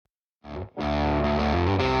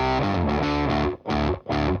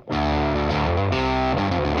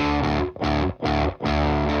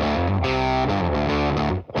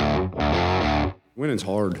winning's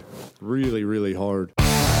hard. Really, really hard.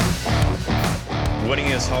 Winning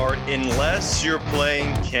is hard unless you're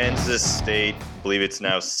playing Kansas State. I believe it's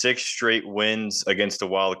now 6 straight wins against the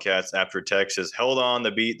Wildcats after Texas held on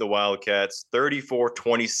to beat the Wildcats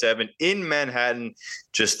 34-27 in Manhattan.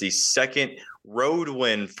 Just the second road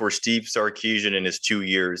win for Steve Sarkisian in his 2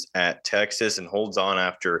 years at Texas, and holds on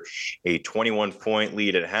after a 21-point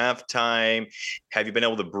lead at halftime. Have you been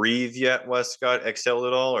able to breathe yet, Westcott? Exhaled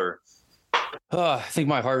at all? Or I think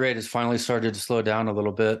my heart rate has finally started to slow down a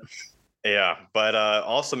little bit. Yeah, but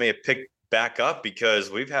also may have picked back up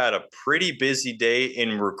because we've had a pretty busy day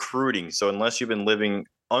in recruiting. So unless you've been living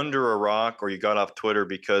under a rock or you got off Twitter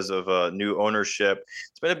because of new ownership,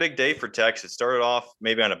 it's been a big day for Texas. It started off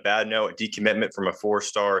maybe on a bad note, a decommitment from a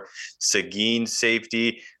 4-star Seguin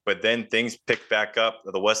safety, but then things picked back up.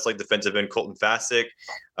 The Westlake defensive end, Colton Vasek,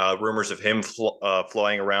 rumors of him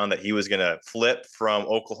flying around that he was going to flip from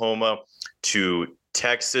Oklahoma to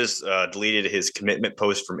Texas, deleted his commitment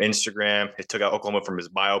post from Instagram. It took out Oklahoma from his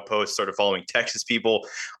bio post, started following Texas people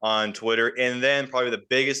on Twitter. And then probably the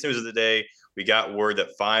biggest news of the day, we got word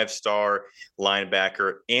that 5-star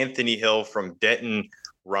linebacker Anthony Hill from Denton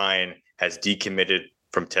Ryan has decommitted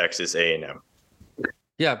from Texas A&M.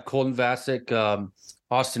 Yeah, Colton Vasek,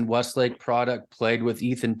 Austin Westlake product, played with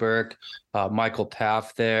Ethan Burke, Michael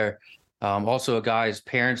Taft there. Also a guy, his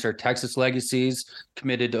parents are Texas legacies,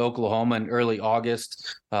 committed to Oklahoma in early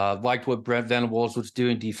August. Liked what Brent Venables was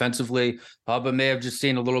doing defensively, but may have just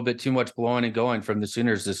seen a little bit too much blowing and going from the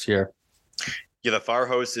Sooners this year. Yeah, the fire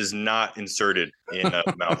hose is not inserted in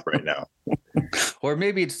the mouth right now. Or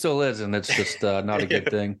maybe it still is, and it's just not a good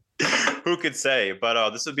thing. Who could say? But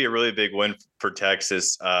this would be a really big win for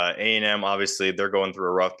Texas. A&M, obviously, they're going through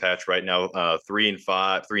a rough patch right now. 3-5,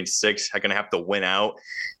 3-6, are going to have to win out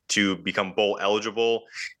to become bowl eligible.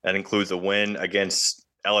 That includes a win against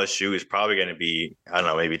LSU, is probably going to be, I don't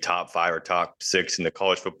know, maybe top 5 or top 6 in the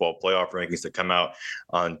college football playoff rankings that come out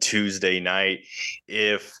on Tuesday night.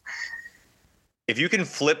 If you can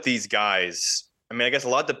flip these guys, I mean, I guess a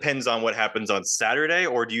lot depends on what happens on Saturday,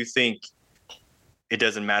 or do you think it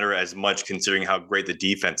doesn't matter as much considering how great the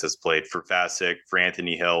defense has played for Vasek, for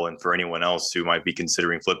Anthony Hill, and for anyone else who might be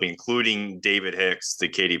considering flipping, including David Hicks, the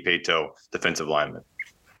Katy Pato defensive lineman?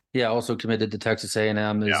 Yeah, also committed to Texas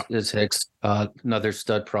A&M is Hicks, another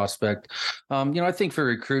stud prospect. I think for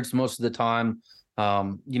recruits most of the time,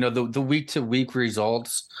 the week-to-week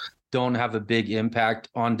results don't have a big impact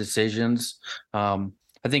on decisions.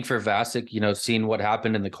 I think for Vasek, seeing what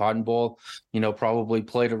happened in the Cotton Bowl, probably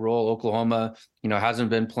played a role. Oklahoma, hasn't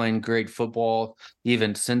been playing great football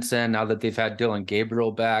even since then, now that they've had Dylan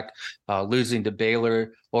Gabriel back, losing to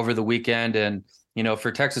Baylor over the weekend. And,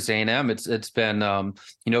 for Texas A&M, it's been,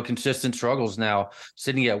 consistent struggles now,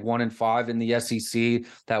 sitting at 1-5 in the SEC.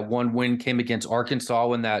 That one win came against Arkansas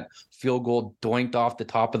when that field goal doinked off the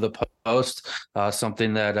top of the post,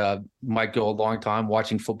 something that might go a long time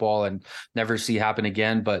watching football and never see happen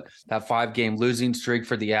again. But that 5-game losing streak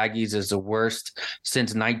for the Aggies is the worst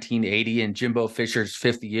since 1980 in Jimbo Fisher's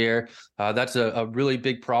 5th year. That's a really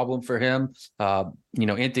big problem for him.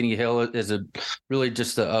 Anthony Hill is really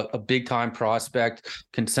just a big time prospect,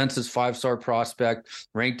 consensus 5-star prospect,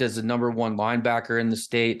 ranked as the number 1 linebacker in the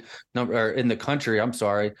state, in the country. I'm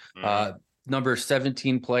sorry. Number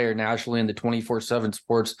 17 player nationally in the 24/7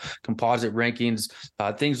 Sports composite rankings.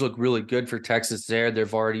 Things look really good for Texas there.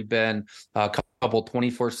 There've already been a couple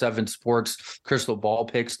 24/7 Sports crystal ball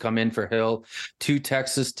picks come in for Hill to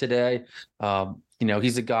Texas today.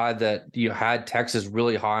 He's a guy that had Texas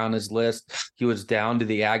really high on his list. He was down to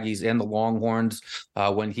the Aggies and the Longhorns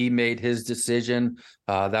when he made his decision.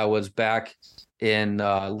 That was back in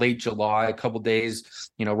late July, a couple days,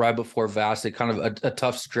 right before Vasek. Kind of a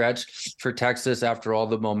tough stretch for Texas after all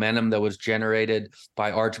the momentum that was generated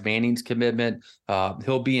by Arch Manning's commitment.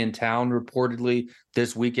 He'll be in town reportedly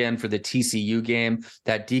this weekend for the TCU game.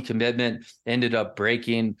 That decommitment ended up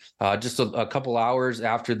breaking just a couple hours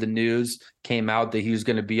after the news came out that he was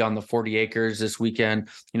going to be on the 40 acres this weekend.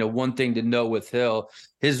 One thing to note with Hill,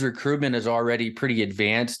 his recruitment is already pretty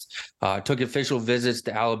advanced. Took official visits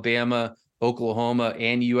to Alabama, Oklahoma,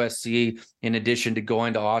 and USC, in addition to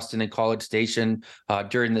going to Austin and College Station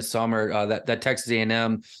during the summer. That Texas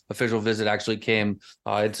A&M official visit actually came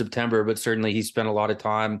in September, but certainly he spent a lot of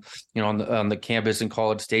time, on the campus in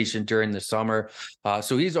College Station during the summer.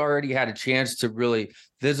 So he's already had a chance to really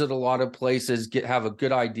visit a lot of places, have a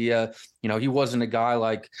good idea. He wasn't a guy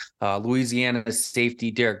like Louisiana safety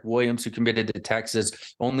Derek Williams, who committed to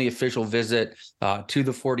Texas, only official visit to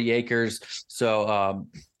the 40 acres. So,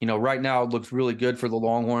 right now it looks really good for the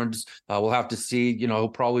Longhorns. We'll have to see, he'll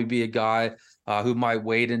probably be a guy who might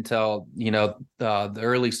wait until, the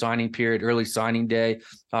early signing period, early signing day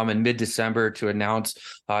in mid-December to announce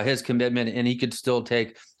his commitment, and he could still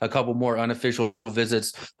take a couple more unofficial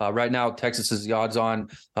visits. Right now, Texas is the odds-on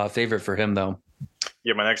favorite for him, though.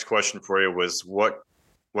 Yeah, my next question for you was what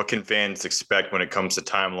can fans expect when it comes to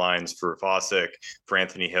timelines for Vasek, for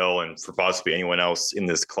Anthony Hill, and for possibly anyone else in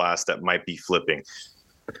this class that might be flipping?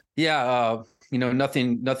 Yeah,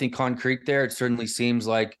 nothing concrete there. It certainly seems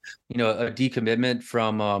like, a decommitment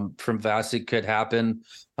from Vasek could happen,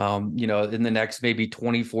 in the next maybe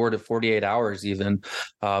 24 to 48 hours even.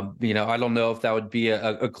 I don't know if that would be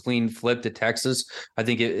a clean flip to Texas. I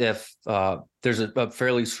think if there's a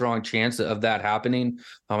fairly strong chance of that happening.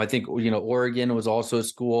 I think, Oregon was also a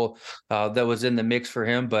school that was in the mix for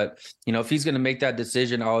him. But, if he's going to make that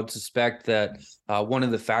decision, I would suspect that one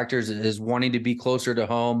of the factors is wanting to be closer to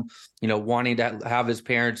home, wanting to have his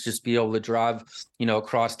parents just be able to drive,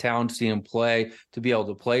 across town, see him play, to be able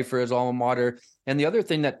to play for his alma mater. And the other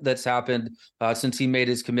thing that's happened since he made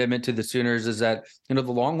his commitment to the Sooners is that, the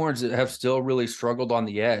Longhorns have still really struggled on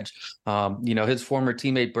the edge. His former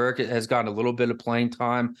teammate Burke has gotten a little bit of playing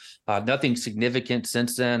time, nothing significant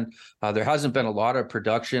since then. There hasn't been a lot of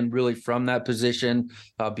production really from that position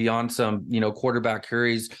beyond some, quarterback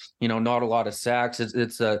hurries, not a lot of sacks.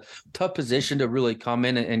 It's a tough position to really come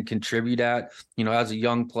in and contribute at, as a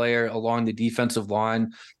young player along the defensive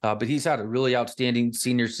line. But he's had a really outstanding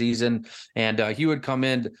senior season, and he would come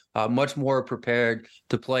in much more prepared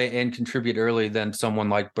to play and contribute early than someone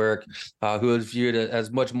like Burke, who is viewed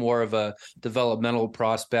as much more of a developmental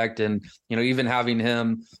prospect. And, even having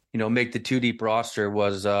him, make the 2-deep roster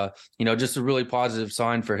was, just a really positive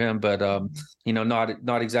sign for him. But,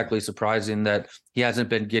 not exactly surprising that he hasn't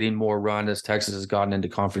been getting more run as Texas has gotten into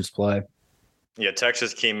conference play. Yeah,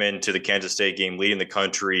 Texas came into the Kansas State game leading the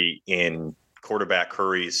country in quarterback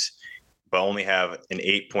hurries, but only have an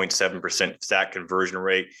 8.7% sack conversion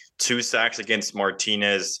rate. 2 sacks against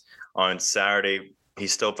Martinez on Saturday. He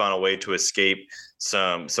still found a way to escape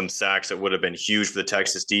some sacks that would have been huge for the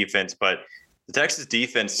Texas defense. But the Texas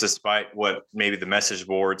defense, despite what maybe the message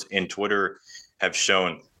boards and Twitter have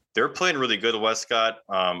shown, they're playing really good, Westcott.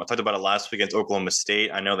 I talked about it last week against Oklahoma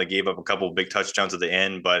State. I know they gave up a couple of big touchdowns at the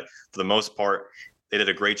end, but for the most part, they did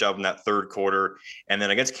a great job in that third quarter. And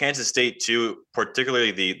then against Kansas State, too,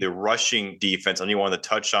 particularly the rushing defense, I only wanted to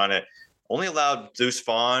touch on it, only allowed Deuce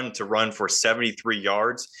Vaughn to run for 73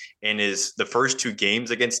 yards in the first 2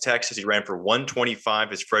 games against Texas. He ran for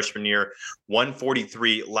 125 his freshman year,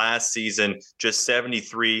 143 last season, just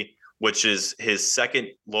 73, which is his second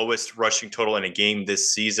lowest rushing total in a game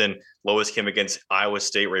this season. Lowest came against Iowa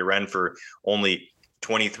State, where he ran for only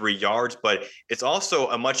 23 yards, but it's also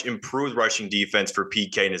a much improved rushing defense for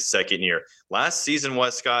PK in his second year. Last season,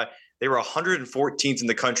 Westcott, they were 114th in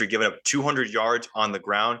the country, giving up 200 yards on the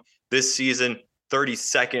ground. This season,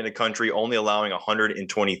 32nd in the country, only allowing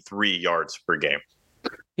 123 yards per game.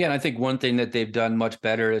 Yeah, and I think one thing that they've done much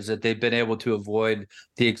better is that they've been able to avoid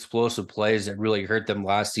the explosive plays that really hurt them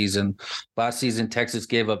last season. Last season, Texas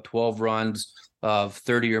gave up 12 runs of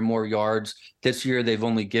 30 or more yards. This year, they've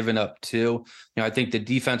only given up 2. I think the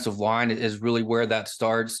defensive line is really where that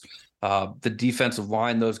starts. The defensive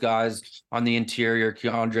line, those guys on the interior,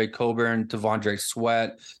 Keandre Coburn, T'Vondre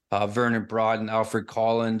Sweat, Vernon Broughton, Alfred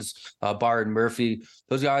Collins, Byron Murphy.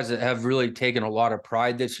 Those guys that have really taken a lot of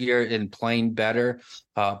pride this year in playing better.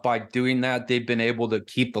 By doing that, they've been able to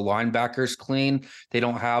keep the linebackers clean. They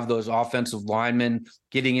don't have those offensive linemen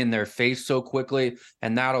getting in their face so quickly.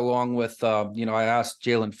 And that, along with, I asked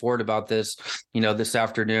Jaylan Ford about this, this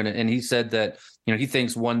afternoon, and he said that, he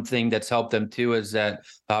thinks one thing that's helped them too is that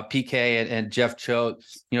PK and Jeff Choate,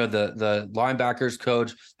 the linebackers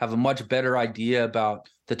coach, have a much better idea about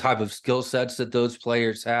the type of skill sets that those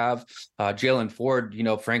players have. Jaylan Ford,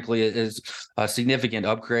 frankly, is a significant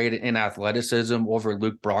upgrade in athleticism over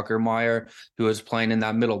Luke Brockermeyer, who was playing in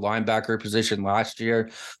that middle linebacker position last year.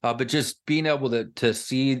 But just being able to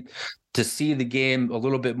see the game a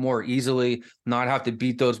little bit more easily, not have to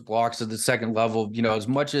beat those blocks at the second level, as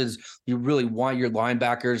much as you really want your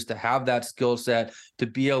linebackers to have that skill set to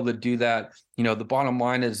be able to do that. The bottom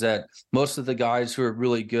line is that most of the guys who are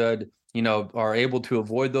really good, are able to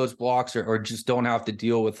avoid those blocks or just don't have to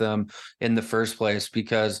deal with them in the first place.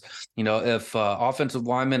 Because, if offensive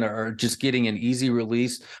linemen are just getting an easy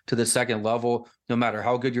release to the second level, no matter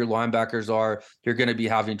how good your linebackers are, you're going to be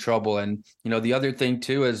having trouble. And, the other thing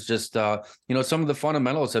too is just, some of the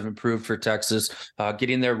fundamentals have improved for Texas,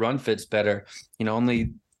 getting their run fits better.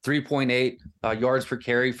 Only 3.8 yards per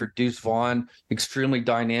carry for Deuce Vaughn. Extremely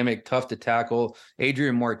dynamic, tough to tackle.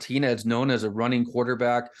 Adrian Martinez, known as a running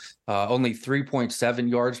quarterback, only 3.7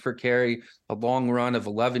 yards per carry. A long run of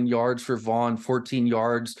 11 yards for Vaughn, 14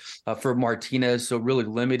 yards for Martinez. So really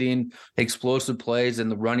limiting explosive plays in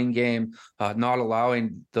the running game, not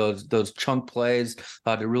allowing those chunk plays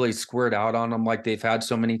to really squirt out on them like they've had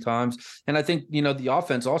so many times. And I think, the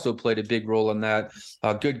offense also played a big role in that.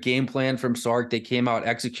 Good game plan from Sark. They came out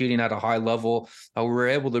executing at a high level. We were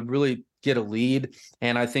able to really get a lead.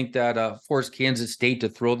 And I think that forced Kansas State to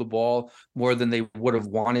throw the ball more than they would have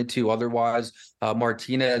wanted to otherwise.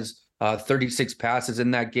 Martinez, 36 passes in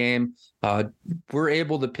that game. We're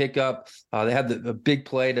able to pick up, they had a big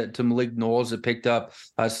play to Malik Knowles that picked up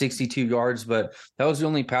 62 yards, but that was the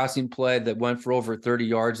only passing play that went for over 30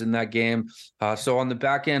 yards in that game. So on the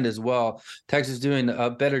back end as well, Texas doing a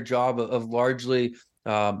better job of largely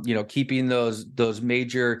keeping those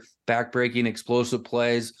major backbreaking explosive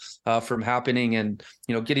plays from happening, and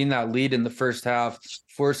getting that lead in the first half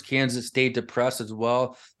forced Kansas State to press as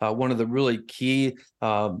well. One of the really key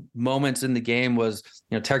moments in the game was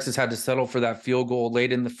Texas had to settle for that field goal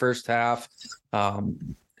late in the first half.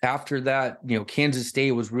 After that, Kansas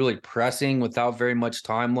State was really pressing without very much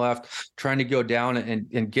time left, trying to go down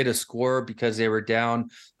and get a score because they were down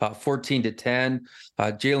 14-10.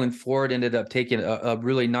 Jalen Ford ended up taking a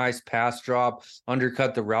really nice pass drop,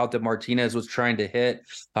 undercut the route that Martinez was trying to hit,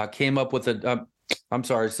 came up with I'm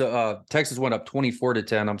sorry. So Texas went up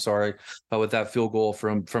 24-10. I'm sorry, with that field goal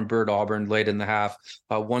from Bert Auburn late in the half.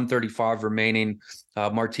 1:35 remaining.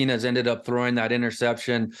 Martinez ended up throwing that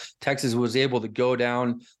interception. Texas was able to go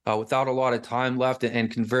down without a lot of time left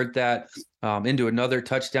and convert that into another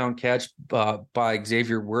touchdown catch by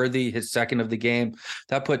Xavier Worthy, his second of the game.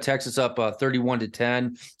 That put Texas up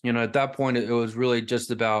 31-10. At that point, it was really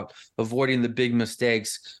just about avoiding the big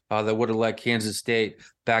mistakes that would have let Kansas State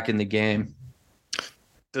back in the game.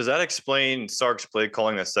 Does that explain Sark's play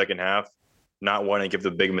calling the second half, not wanting to give the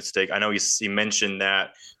big mistake? I know he mentioned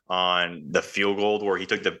that on the field goal where he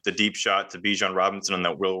took the deep shot to Bijan Robinson on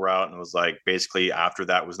that wheel route, and was like, basically after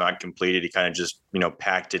that was not completed, he kind of just,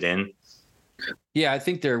 packed it in. Yeah, I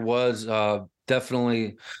think there was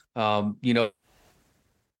definitely,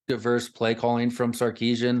 diverse play calling from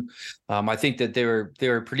Sarkisian. I think that they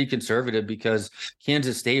were pretty conservative because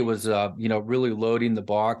Kansas State was really loading the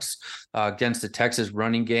box against the Texas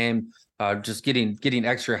running game, just getting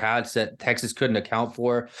extra hats that Texas couldn't account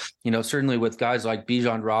for. Certainly with guys like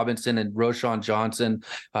Bijan Robinson and Roschon Johnson,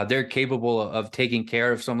 they're capable of taking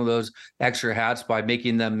care of some of those extra hats by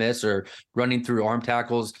making them miss or running through arm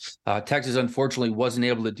tackles. Texas unfortunately wasn't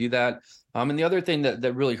able to do that. And the other thing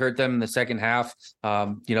that really hurt them in the second half,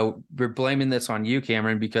 we're blaming this on you,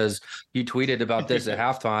 Cameron, because you tweeted about this at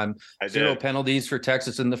halftime. Zero penalties for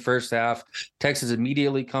Texas in the first half. Texas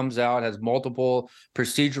immediately comes out, has multiple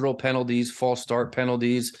procedural penalties, false start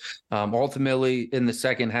penalties. Ultimately, in the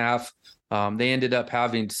second half, they ended up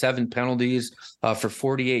having 7 penalties for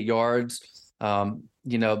 48 yards.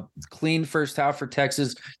 Clean first half for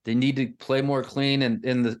Texas. They need to play more clean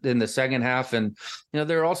in the second half. And,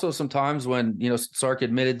 there are also some times when, Sark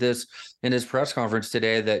admitted this in his press conference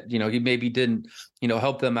today that, he maybe didn't,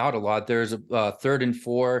 help them out a lot. There's a 3rd and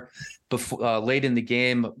 4 before late in the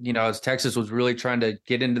game, as Texas was really trying to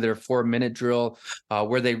get into their 4-minute drill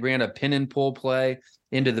where they ran a pin and pull play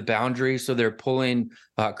into the boundary. So they're pulling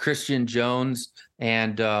Christian Jones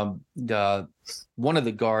and one of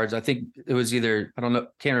the guards. I think it was either, I don't know,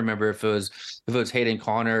 can't remember if it was Hayden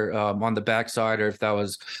Connor on the backside or if that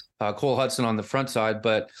was Cole Hudson on the front side.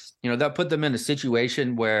 But, that put them in a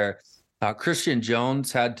situation where Christian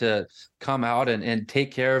Jones had to come out and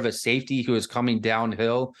take care of a safety who was coming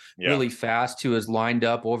downhill really fast, who was lined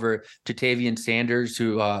up over Jatavian Sanders,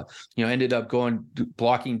 who ended up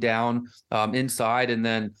blocking down inside. And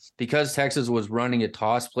then because Texas was running a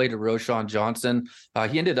toss play to Roschon Johnson,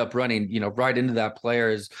 he ended up running right into that player.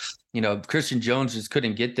 As Christian Jones just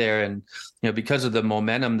couldn't get there. And, because of the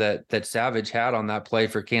momentum that Savage had on that play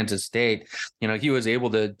for Kansas State, he was able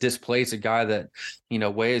to displace a guy that,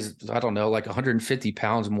 weighs, I don't know, like 150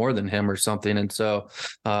 pounds more than him or something. And so,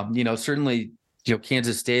 certainly,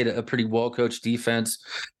 Kansas State, a pretty well-coached defense.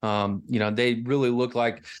 They really looked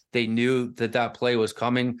like they knew that play was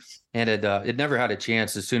coming, and it never had a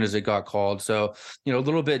chance as soon as it got called. So, a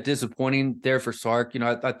little bit disappointing there for Sark.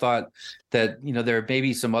 I thought that, there may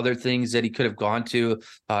be some other things that he could have gone to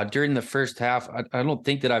during the first half. I don't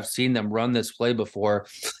think that I've seen them run this play before,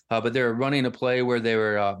 but they were running a play where they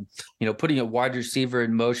were, putting a wide receiver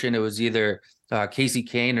in motion. It was either Casey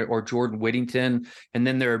Kane or Jordan Whittington, and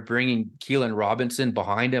then they were bringing Keelan Robinson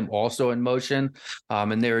behind him also in motion,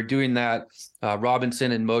 and they were doing that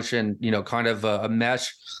Robinson in motion, kind of a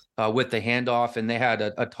mesh with the handoff, and they had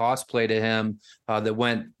a toss play to him that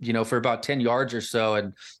went, for about 10 yards or so,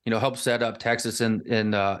 and helped set up Texas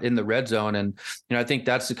in the red zone. And I think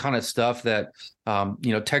that's the kind of stuff that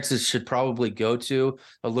Texas should probably go to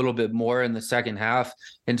a little bit more in the second half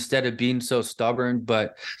instead of being so stubborn.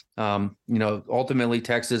 But ultimately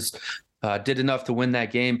Texas did enough to win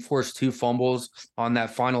that game, forced 2 fumbles on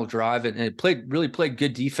that final drive, and it really played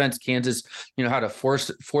good defense. Kansas, had a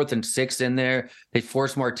 4th and 6 in there. They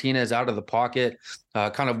forced Martinez out of the pocket,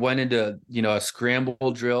 kind of went into, a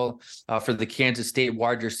scramble drill for the Kansas State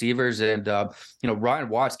wide receivers. And, Ryan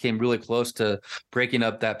Watts came really close to breaking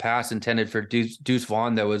up that pass intended for Deuce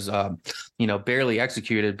Vaughn that was, barely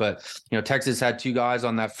executed. But, Texas had 2 guys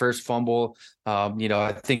on that first fumble.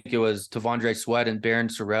 I think it was T'Vondre Sweat and Barron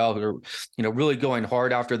Sorrell who were, really going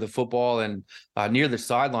hard after the football, and near the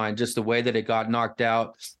sideline, just the way that it got knocked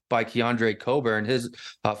out by Keondre Coburn, his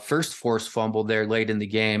first forced fumble there late in the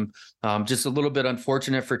game. Just a little bit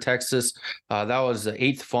unfortunate for Texas. That was the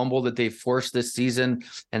 8th fumble that they forced this season,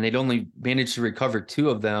 and they'd only managed to recover 2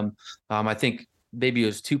 of them. I think maybe it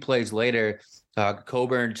was 2 plays later.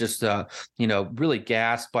 Coburn just, really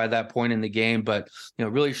gassed by that point in the game, but,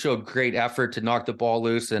 really showed great effort to knock the ball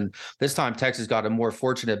loose. And this time Texas got a more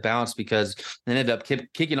fortunate bounce because they ended up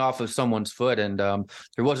kicking off of someone's foot. And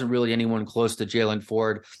there wasn't really anyone close to Jaylan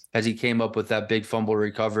Ford as he came up with that big fumble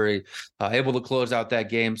recovery, able to close out that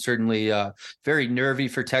game. Certainly very nervy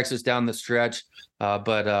for Texas down the stretch.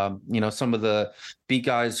 But some of the beat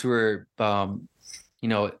guys who are,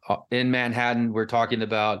 in Manhattan, we're talking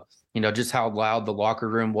about, just how loud the locker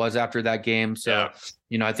room was after that game. So,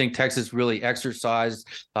 I think Texas really exercised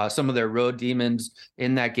some of their road demons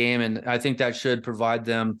in that game. And I think that should provide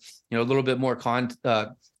them, a little bit more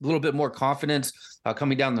confidence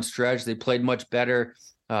coming down the stretch. They played much better,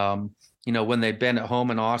 when they've been at home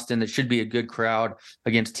in Austin. It should be a good crowd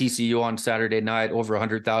against TCU on Saturday night, over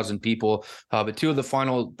 100,000 people. But 2 of the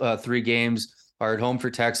final 3 games are at home for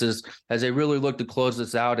Texas as they really look to close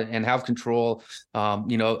this out and have control,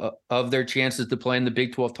 of their chances to play in the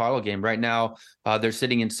Big 12 title game. Right now, they're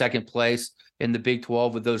sitting in 2nd place in the Big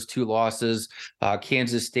 12 with those 2 losses.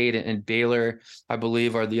 Kansas State and Baylor, I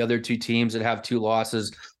believe, are the other 2 teams that have 2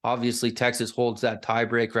 losses. Obviously, Texas holds that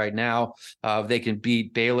tiebreak right now. They can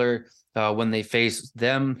beat Baylor when they face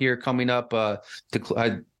them here coming up. I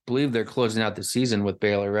believe they're closing out the season with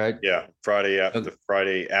Baylor, right? Yeah, Friday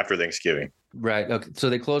after Thanksgiving. Right. Okay. So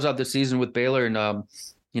they close out the season with Baylor, and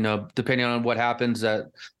depending on what happens, that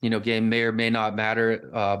game may or may not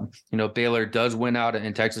matter. Baylor does win out,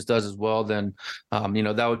 and Texas does as well. Then,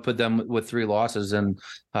 that would put them with 3 losses, and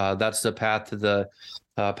that's the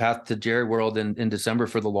path to Jerry World in December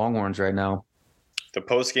for the Longhorns right now. The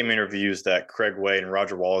post-game interviews that Craig Way and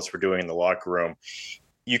Roger Wallace were doing in the locker room,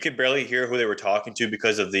 you could barely hear who they were talking to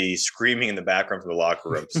because of the screaming in the background from the locker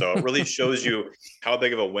room. So it really shows you how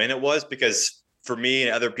big of a win it was, because for me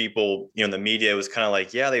and other people, in the media, it was kind of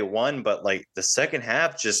like, yeah, they won, but like the second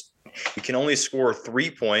half, just, you can only score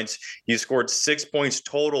 3 points. You scored 6 points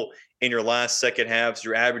total in your last second halves.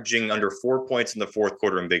 You're averaging under 4 points in the fourth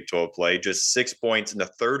quarter in Big 12 play, just 6 points in the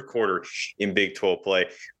third quarter in Big 12 play.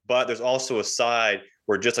 But there's also a side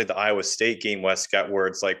where, just like the Iowa State game, Westcott, where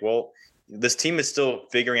it's like, well, this team is still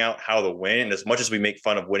figuring out how to win. And as much as we make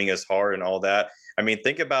fun of winning as hard and all that, I mean,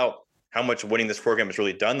 think about how much winning this program has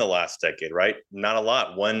really done the last decade, right? Not a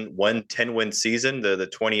lot. One 10-win season, the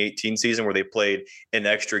 2018 season, where they played an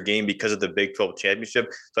extra game because of the Big 12 championship.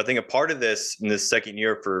 So I think a part of this in this second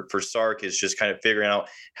year for Sark is just kind of figuring out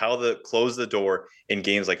how to close the door in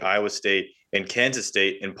games like Iowa State and Kansas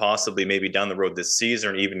State, and possibly maybe down the road this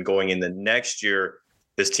season, or even going in the next year,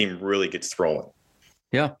 this team really gets rolling.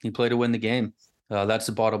 Yeah, he played to win the game. That's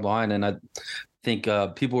the bottom line. And I think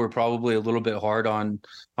people were probably a little bit hard on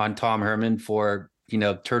Tom Herman for,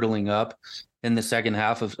 turtling up in the second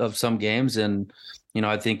half of some games. And,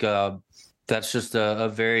 I think that's just a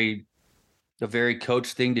very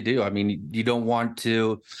coach thing to do. I mean, you don't want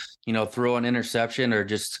to, throw an interception or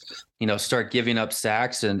just, start giving up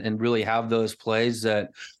sacks and really have those plays that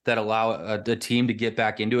allow the team to get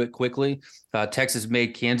back into it quickly. Texas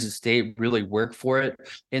made Kansas State really work for it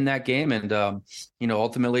in that game. And,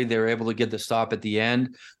 ultimately they were able to get the stop at the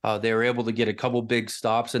end. They were able to get a couple big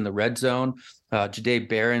stops in the red zone. Jahdae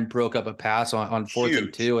Barron broke up a pass on 4th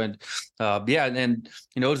and 2. And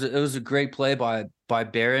it was a great play by by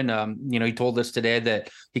Barron. He told us today that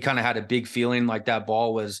he kind of had a big feeling like that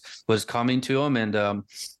ball was coming to him. And,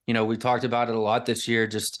 we talked about it a lot this year,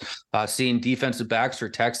 just seeing defensive backs for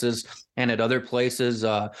Texas and at other places,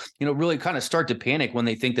 really kind of start to panic when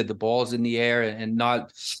they think that the ball is in the air and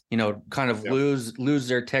not, kind of lose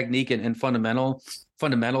their technique and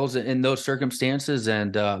fundamentals in those circumstances.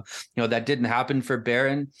 And, that didn't happen for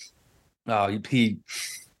Barron. He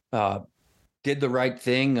did the right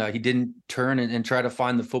thing. He didn't turn and try to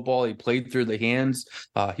find the football. He played through the hands.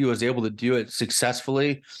 He was able to do it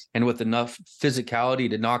successfully and with enough physicality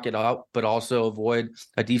to knock it out, but also avoid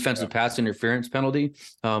a defensive pass interference penalty.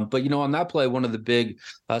 But on that play, one of the big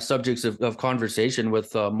subjects of conversation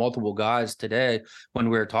with multiple guys today when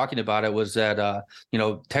we were talking about it was that,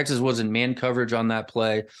 Texas was in man coverage on that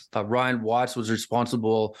play. Ryan Watts was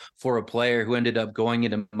responsible for a player who ended up going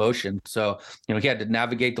into motion. So, he had to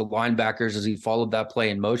navigate the linebackers as he followed that play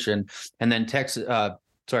in motion. And then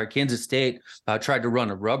Kansas State tried to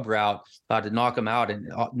run a rub route to knock him out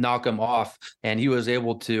and knock him off. And he was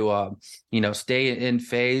able to, stay in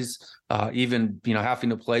phase, even, having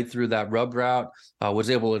to play through that rub route,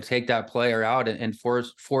 was able to take that player out and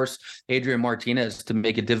force Adrian Martinez to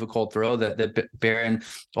make a difficult throw that Barron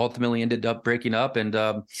ultimately ended up breaking up. And,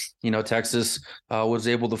 Texas was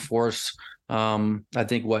able to force, I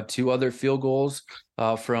think, two other field goals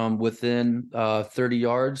from within 30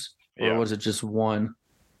 yards, or was it just one?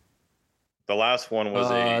 The last one was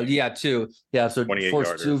two. Yeah, so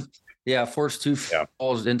forced two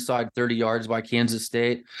balls inside 30 yards by Kansas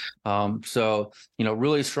State.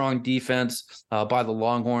 Really strong defense by the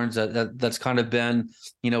Longhorns. That's kind of been,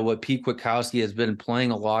 what Pete Kwiatkowski has been playing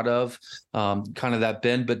a lot of, kind of that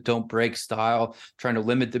bend but don't break style, trying to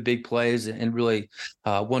limit the big plays and really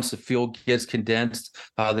once the field gets condensed,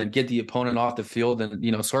 then get the opponent off the field.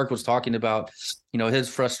 And, Sark was talking about, his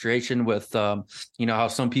frustration with, how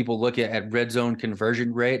some people look at red zone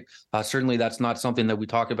conversion rate. Certainly that's not something that we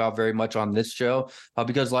talk about very much on this show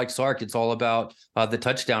because like Sark, it's all about the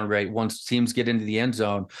touchdown rate once teams get into the end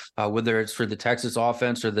zone, whether it's for the Texas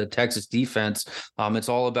offense or the Texas defense. It's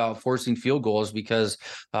all about forcing field goals because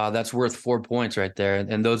that's worth 4 points right there.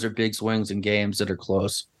 And those are big swings in games that are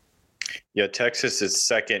close. Yeah, Texas is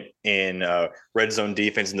second in red zone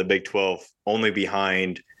defense in the Big 12, only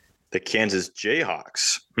behind the Kansas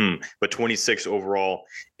Jayhawks, but 26 overall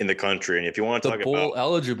in the country. And if you want to talk about bowl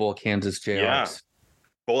eligible Kansas Jayhawks,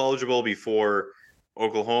 bowl eligible before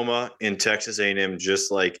Oklahoma and Texas A&M, just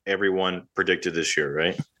like everyone predicted this year,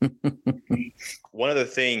 right? One other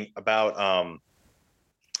thing about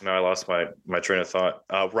now I lost my train of thought.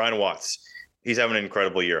 Ryan Watts. He's having an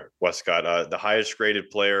incredible year, Westcott. The highest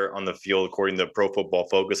graded player on the field, according to Pro Football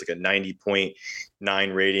Focus, like a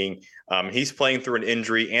 90.9 rating. He's playing through an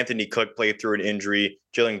injury. Anthony Cook played through an injury.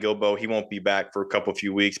 Jalen Gilbo, he won't be back for a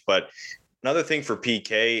few weeks. But another thing for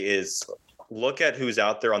PK is look at who's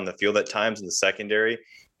out there on the field at times in the secondary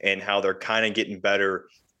and how they're kind of getting better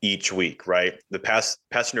each week, right? The pass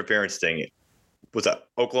interference thing was at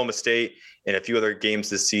Oklahoma State and a few other games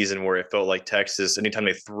this season where it felt like Texas, anytime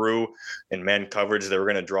they threw in man coverage, they were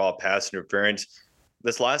going to draw a pass interference.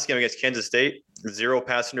 This last game against Kansas State, 0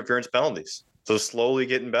 pass interference penalties. So slowly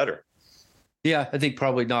getting better. Yeah, I think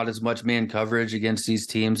probably not as much man coverage against these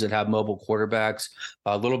teams that have mobile quarterbacks.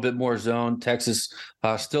 A little bit more zone. Texas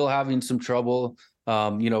still having some trouble,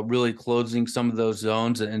 really closing some of those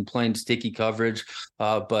zones and playing sticky coverage.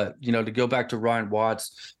 But, to go back to Ryan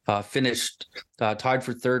Watts, finished tied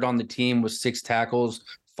for third on the team with 6 tackles,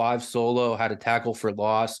 5 solo, had a tackle for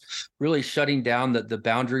loss, really shutting down the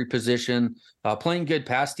boundary position, playing good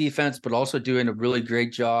pass defense, but also doing a really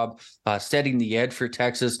great job setting the edge for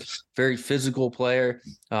Texas. Very physical player.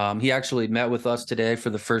 He actually met with us today for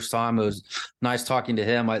the first time. It was nice talking to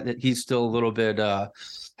him. He's still a little bit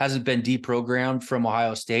hasn't been deprogrammed from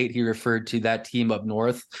Ohio State. He referred to that team up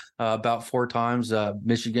north about 4 times,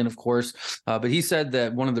 Michigan, of course. But he said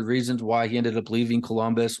that one of the reasons why he ended up leaving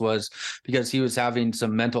Columbus was because he was having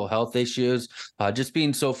some mental health issues, just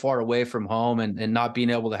being so far away from home and not being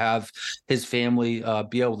able to have his family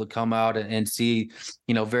be able to come out and see,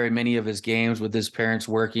 very many of his games with his parents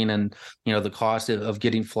working and, the cost of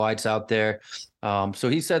getting flights out there. So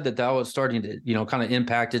he said that was starting to, kind of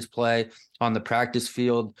impact his play on the practice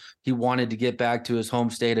field. He wanted to get back to his home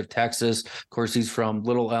state of Texas. Of course, he's from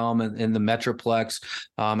Little Elm in the Metroplex.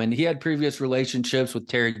 And he had previous relationships with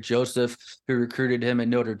Terry Joseph, who recruited him at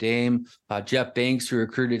Notre Dame, Jeff Banks, who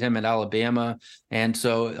recruited him at Alabama. And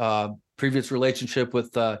so previous relationship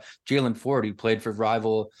with Jalen Ford, who played for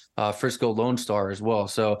rival Frisco Lone Star as well.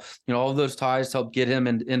 So, all of those ties helped get him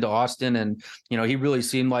into Austin. And, he really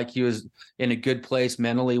seemed like he was in a good place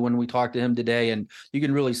mentally when we talked to him today. And you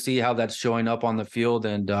can really see how that's showing up on the field.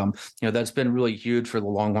 And, that's been really huge for the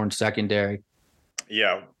Longhorn secondary.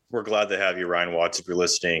 Yeah, we're glad to have you, Ryan Watts, if you're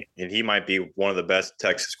listening. And he might be one of the best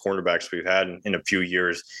Texas cornerbacks we've had in a few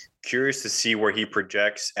years. Curious to see where he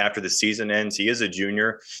projects after the season ends. He is a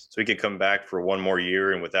junior, so he could come back for one more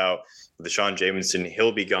year. And without Deshaun Jamison,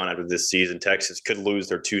 he'll be gone after this season. Texas could lose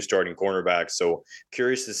their 2 starting cornerbacks. So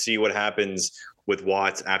curious to see what happens with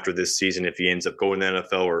Watts after this season, if he ends up going to the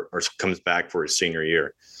NFL or comes back for his senior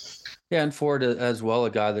year. Yeah, and Ford as well,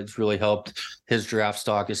 a guy that's really helped his draft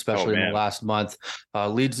stock, especially in the last month.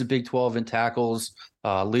 Leads the Big 12 in tackles,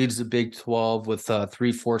 leads the Big 12 with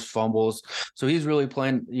 3 forced fumbles. So he's really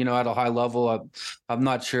playing, at a high level. I'm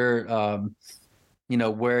not sure,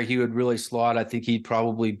 where he would really slot. I think he'd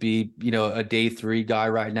probably be, a day 3 guy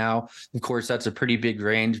right now. Of course, that's a pretty big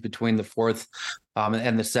range between the 4th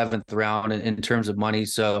and the 7th round in terms of money.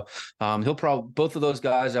 So he'll probably, both of those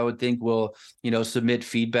guys, I would think, will, submit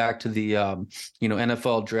feedback to the,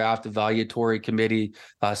 NFL draft evaluatory committee,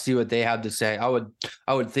 see what they have to say. I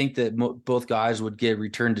would think that both guys would get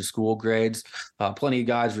return to school grades. Plenty of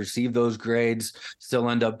guys receive those grades, still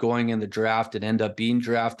end up going in the draft and end up being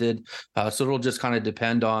drafted. So it'll just kind of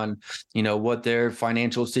depend on, what their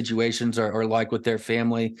financial situations are like with their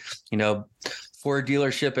family. Ford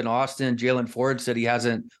dealership in Austin, Jalen Ford said he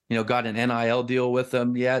hasn't, got an NIL deal with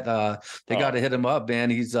them yet. They got to hit him up, man.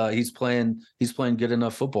 He's playing good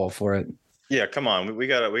enough football for it. Yeah, come on, we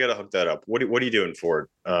gotta hook that up. What are you doing, Ford?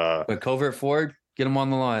 But Covert Ford, get him on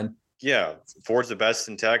the line. Yeah, Ford's the best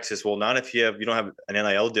in Texas. Well, not if you don't have an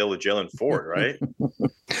NIL deal with Jalen Ford, right?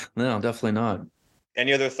 No, definitely not.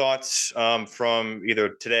 Any other thoughts from either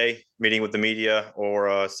today meeting with the media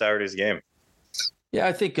or Saturday's game? Yeah,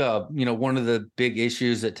 I think, one of the big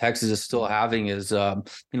issues that Texas is still having is,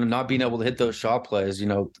 not being able to hit those shot plays.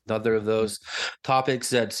 Another of those topics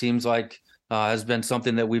that seems like has been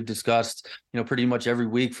something that we've discussed, pretty much every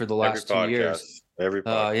week for the last 2 years. Every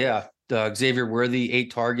podcast. Xavier Worthy,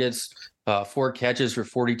 8 targets, 4 catches for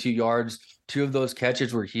 42 yards. 2 of those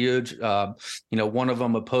catches were huge. One of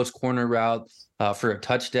them a post corner route for a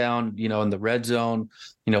touchdown, in the red zone.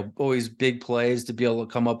 Always big plays to be able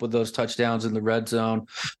to come up with those touchdowns in the red zone.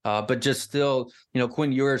 But just still,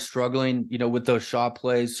 Quinn Ewers struggling, with those shot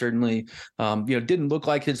plays. Certainly, didn't look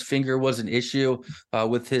like his finger was an issue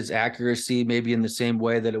with his accuracy, maybe in the same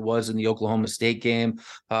way that it was in the Oklahoma State game.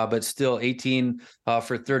 But still 18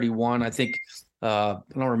 for 31. I think I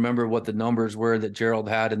don't remember what the numbers were that Gerald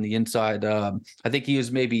had in the inside. I think he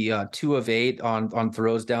was maybe 2 of 8 on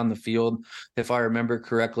throws down the field, if I remember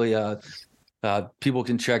correctly. People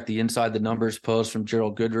can check the Inside the Numbers post from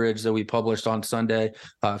Gerald Goodridge that we published on Sunday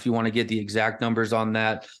if you want to get the exact numbers on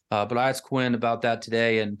that. But I asked Quinn about that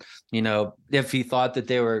today and, if he thought that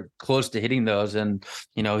they were close to hitting those. And,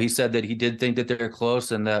 he said that he did think that they're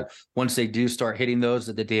close and that once they do start hitting those,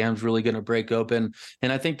 that the dam's really going to break open.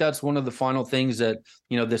 And I think that's one of the final things that,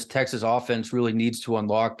 this Texas offense really needs to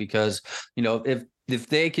unlock because, if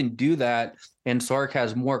they can do that and Sark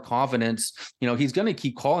has more confidence, he's going to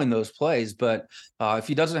keep calling those plays. But if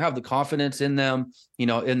he doesn't have the confidence in them,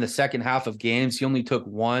 in the second half of games, he only took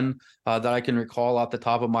 1 that I can recall off the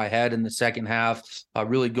top of my head in the second half,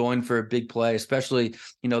 really going for a big play, especially,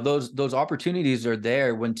 those opportunities are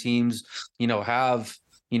there when teams, have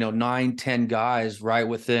 9-10 guys right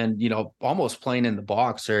within, almost playing in the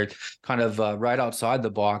box or kind of right outside the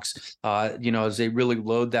box, as they really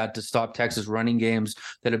load that to stop Texas running games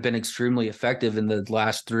that have been extremely effective in the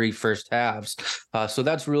last 3 first halves. So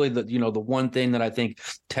that's really the one thing that I think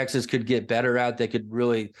Texas could get better at that could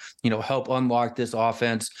really, help unlock this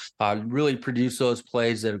offense, really produce those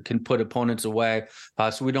plays that can put opponents away.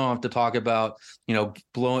 So we don't have to talk about,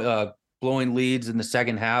 blowing leads in the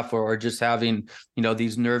second half or just having,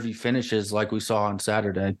 these nervy finishes like we saw on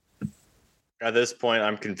Saturday. At this point,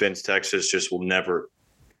 I'm convinced Texas just will never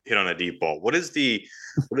hit on a deep ball. What is the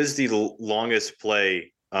longest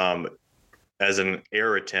play as an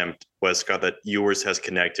air attempt, Westcott, that Ewers has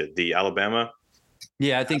connected? The Alabama?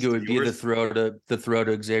 Yeah, I think it would be the throw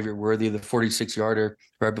to Xavier Worthy, the 46-yarder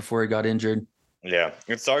right before he got injured. Yeah,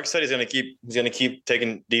 and Sark said he's going to keep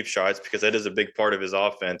taking deep shots because that is a big part of his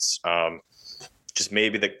offense. Just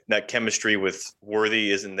maybe that chemistry with Worthy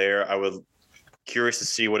isn't there. I was curious to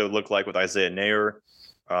see what it would look like with Isaiah Neyor.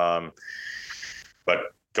 But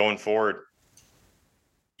going forward,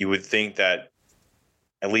 you would think that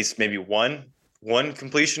at least maybe one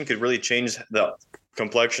completion could really change the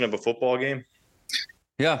complexion of a football game.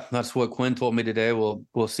 Yeah, that's what Quinn told me today.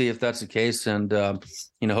 We'll see if that's the case, and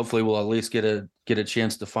hopefully we'll at least get a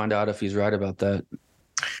chance to find out if he's right about that.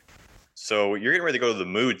 So you're getting ready to go to the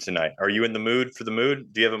Mood tonight. Are you in the mood for the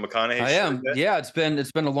Mood? Do you have a McConaughey? I am. Yeah, it's been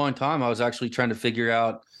a long time. I was actually trying to figure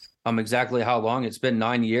out exactly how long. It's been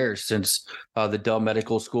 9 years since the Dell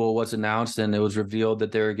Medical School was announced, and it was revealed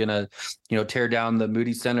that they were going to, tear down the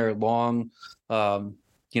Moody Center. Long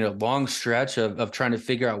stretch of trying to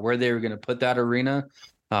figure out where they were going to put that arena.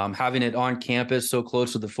 Having it on campus, so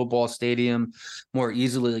close to the football stadium, more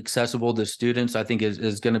easily accessible to students, I think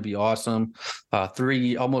is going to be awesome.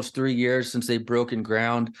 Almost 3 years since they've broken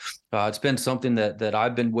ground. It's been something that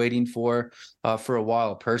I've been waiting for a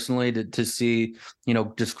while personally to see,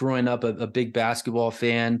 just growing up a big basketball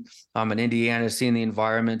fan. In Indiana, seeing the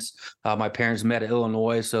environments. My parents met at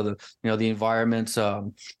Illinois, so the environments,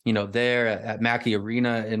 there at Mackey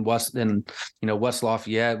Arena in West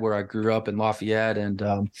Lafayette, where I grew up in Lafayette, and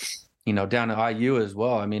down at IU as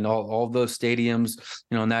well. I mean, all of those stadiums,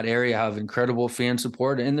 in that area have incredible fan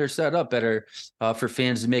support, and they're set up better for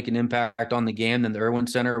fans to make an impact on the game than the Irwin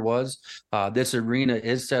Center was. This arena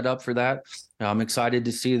is set up for that. I'm excited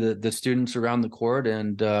to see the students around the court,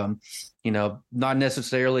 and not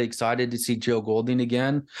necessarily excited to see Joe Golding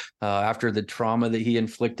again after the trauma that he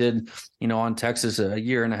inflicted, on Texas a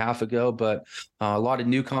year and a half ago. But a lot of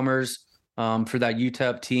newcomers for that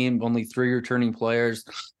UTEP team, only 3 returning players.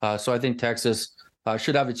 So I think Texas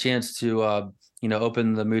should have a chance to,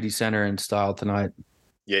 open the Moody Center in style tonight.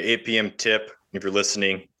 Yeah, 8 p.m. tip. If you're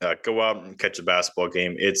listening, go out and catch a basketball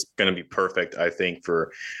game. It's going to be perfect, I think,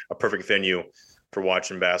 for a perfect venue for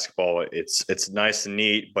watching basketball. It's nice and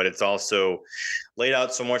neat, but it's also laid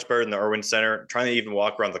out so much better than the Irwin Center. Trying to even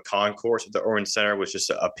walk around the concourse of the Irwin Center was just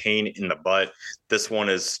a pain in the butt. This one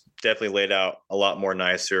is definitely laid out a lot more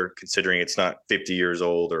nicer, considering it's not 50 years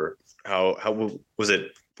old, or how was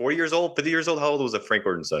it, 40 years old, 50 years old? How old was the Frank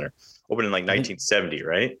Gordon Center? Opened in like 1970,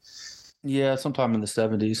 right? Yeah, sometime in the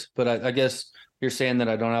 70s. But I guess you're saying that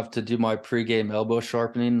I don't have to do my pregame elbow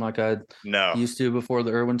sharpening like I used to before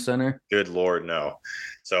the Irwin Center? Good Lord, no.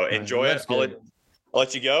 So enjoy it. I'll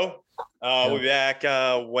let you go. We'll be back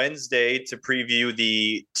Wednesday to preview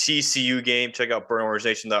the TCU game. Check out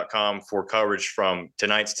burnorganization.com for coverage from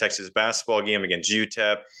tonight's Texas basketball game against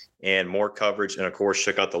UTEP and more coverage. And, of course,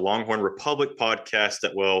 check out the Longhorn Republic podcast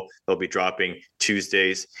they'll be dropping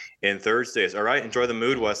Tuesdays and Thursdays. All right, enjoy the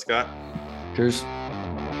Mood, Westcott. Cheers.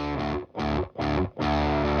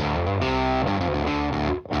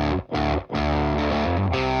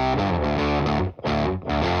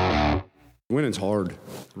 Winning's hard,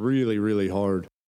 really, really hard.